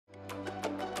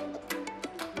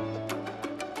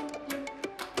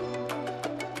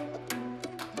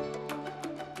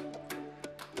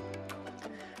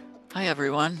Hi,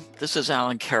 everyone. This is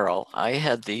Alan Carroll. I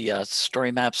head the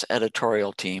StoryMaps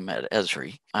editorial team at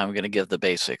Esri. I'm going to give the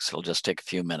basics. It'll just take a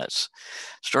few minutes.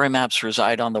 StoryMaps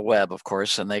reside on the web, of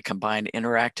course, and they combine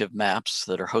interactive maps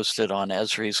that are hosted on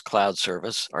Esri's cloud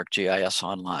service, ArcGIS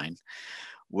Online,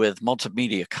 with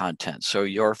multimedia content. So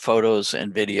your photos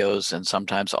and videos and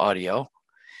sometimes audio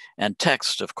and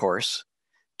text, of course,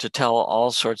 to tell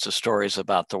all sorts of stories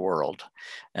about the world.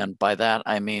 And by that,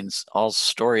 I mean all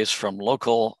stories from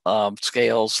local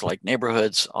scales like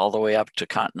neighborhoods all the way up to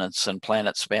continents and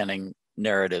planet spanning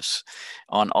narratives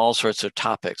on all sorts of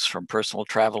topics, from personal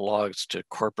travel logs to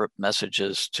corporate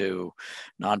messages to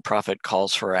nonprofit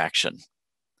calls for action.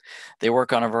 They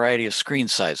work on a variety of screen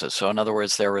sizes. So in other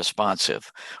words, they're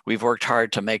responsive. We've worked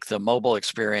hard to make the mobile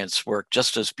experience work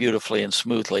just as beautifully and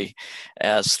smoothly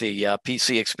as the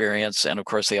PC experience. And of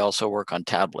course, they also work on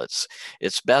tablets.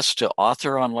 It's best to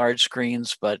author on large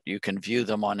screens, but you can view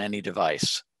them on any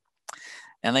device.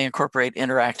 And they incorporate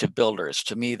interactive builders.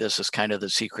 To me, this is kind of the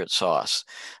secret sauce.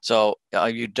 So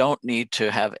you don't need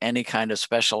to have any kind of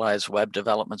specialized web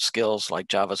development skills like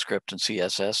JavaScript and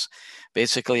CSS.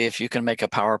 Basically, if you can make a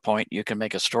PowerPoint, you can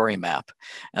make a story map.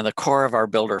 And the core of our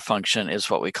builder function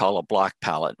is what we call a block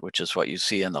palette, which is what you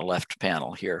see in the left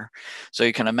panel here. So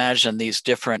you can imagine these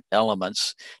different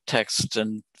elements, text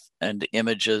and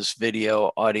images,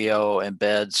 video, audio,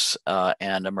 embeds,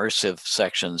 and immersive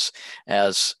sections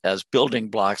as building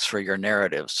blocks for your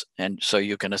narratives. And so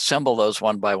you can assemble those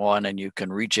one by one and you can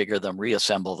rejigger them,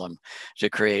 reassemble them to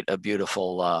create a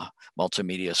beautiful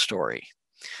multimedia story.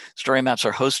 Story maps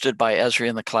are hosted by Esri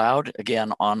in the cloud,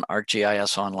 again on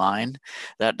ArcGIS Online.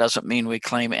 That doesn't mean we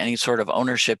claim any sort of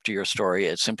ownership to your story.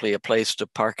 It's simply a place to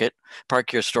park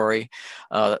your story,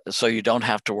 so you don't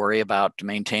have to worry about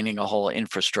maintaining a whole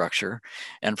infrastructure.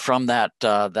 And from that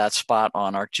spot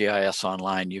on ArcGIS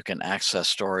Online, you can access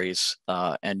stories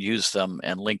and use them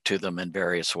and link to them in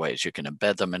various ways. You can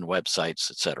embed them in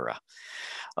websites, etc.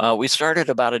 We started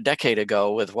about a decade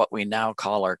ago with what we now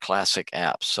call our classic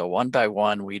apps. So one by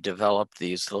one, we developed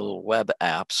these little web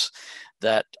apps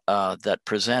that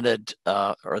presented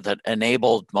or that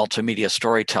enabled multimedia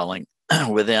storytelling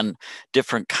within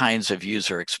different kinds of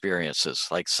user experiences,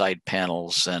 like side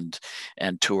panels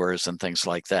and tours and things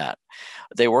like that.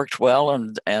 They worked well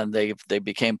and they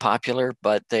became popular,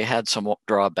 but they had some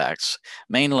drawbacks.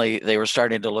 Mainly, they were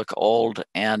starting to look old,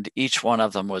 and each one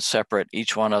of them was separate.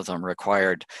 Each one of them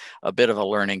required a bit of a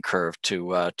learning curve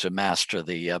to master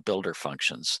the builder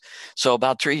functions. So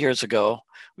about 3 years ago,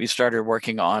 we started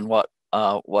working on what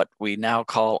we now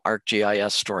call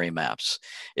ArcGIS StoryMaps.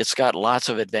 It's got lots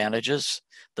of advantages.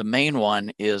 The main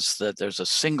one is that there's a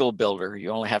single builder. You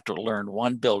only have to learn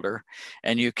one builder,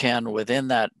 and you can, within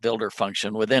that builder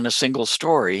function, within a single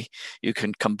story, you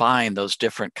can combine those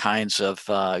different kinds of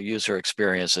user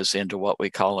experiences into what we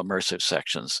call immersive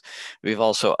sections. We've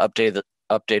also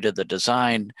updated the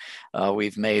design.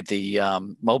 We've made the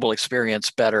mobile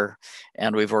experience better,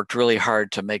 and we've worked really hard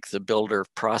to make the builder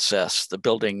process, the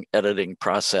building editing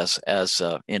process, as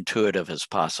intuitive as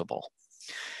possible.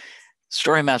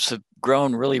 Story maps have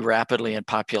grown really rapidly in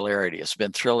popularity. It's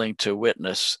been thrilling to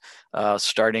witness.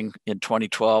 Starting in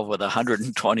 2012 with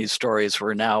 120 stories,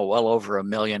 we're now well over 1.5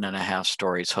 million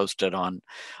stories hosted on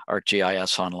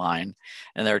ArcGIS Online.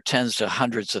 And there are tens to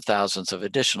hundreds of thousands of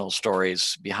additional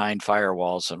stories behind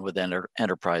firewalls and within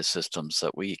enterprise systems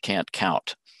that we can't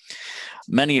count.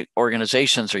 Many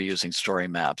organizations are using story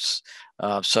maps.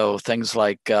 So things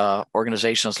like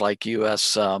organizations like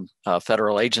U.S.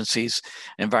 Federal agencies,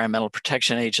 Environmental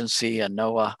Protection Agency, and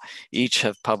NOAA each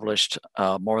have published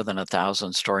more than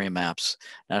 1,000 story maps.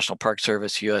 National Park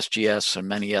Service, USGS, and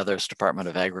many others, Department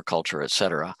of Agriculture, et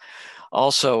cetera.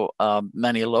 Also,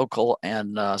 many local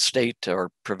and state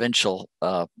or provincial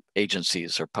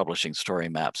agencies are publishing story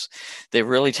maps. They've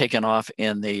really taken off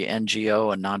in the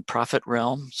NGO and nonprofit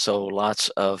realm. So lots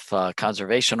of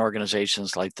conservation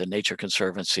organizations like the Nature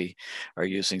Conservancy are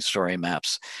using story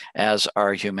maps, as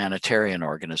are humanitarian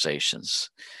organizations.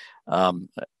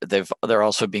 They're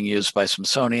also being used by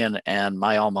Smithsonian and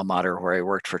my alma mater, where I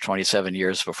worked for 27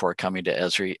 years before coming to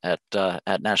Esri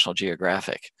at National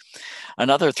Geographic.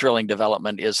 Another thrilling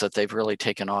development is that they've really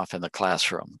taken off in the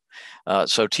classroom.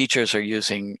 So teachers are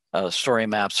using story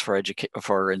maps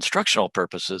for instructional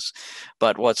purposes,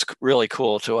 but what's really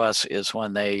cool to us is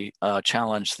when they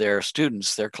challenge their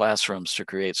students, their classrooms, to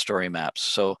create story maps.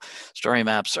 So story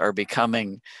maps are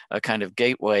becoming a kind of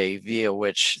gateway via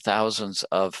which thousands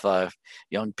of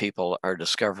young people are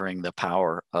discovering the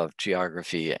power of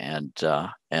geography and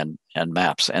and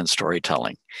maps and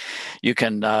storytelling. You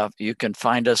can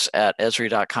find us at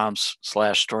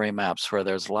esri.com/storymaps, where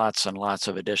there's lots and lots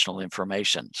of additional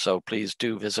information. So please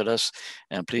do visit us,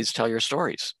 and please tell your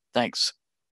stories. Thanks.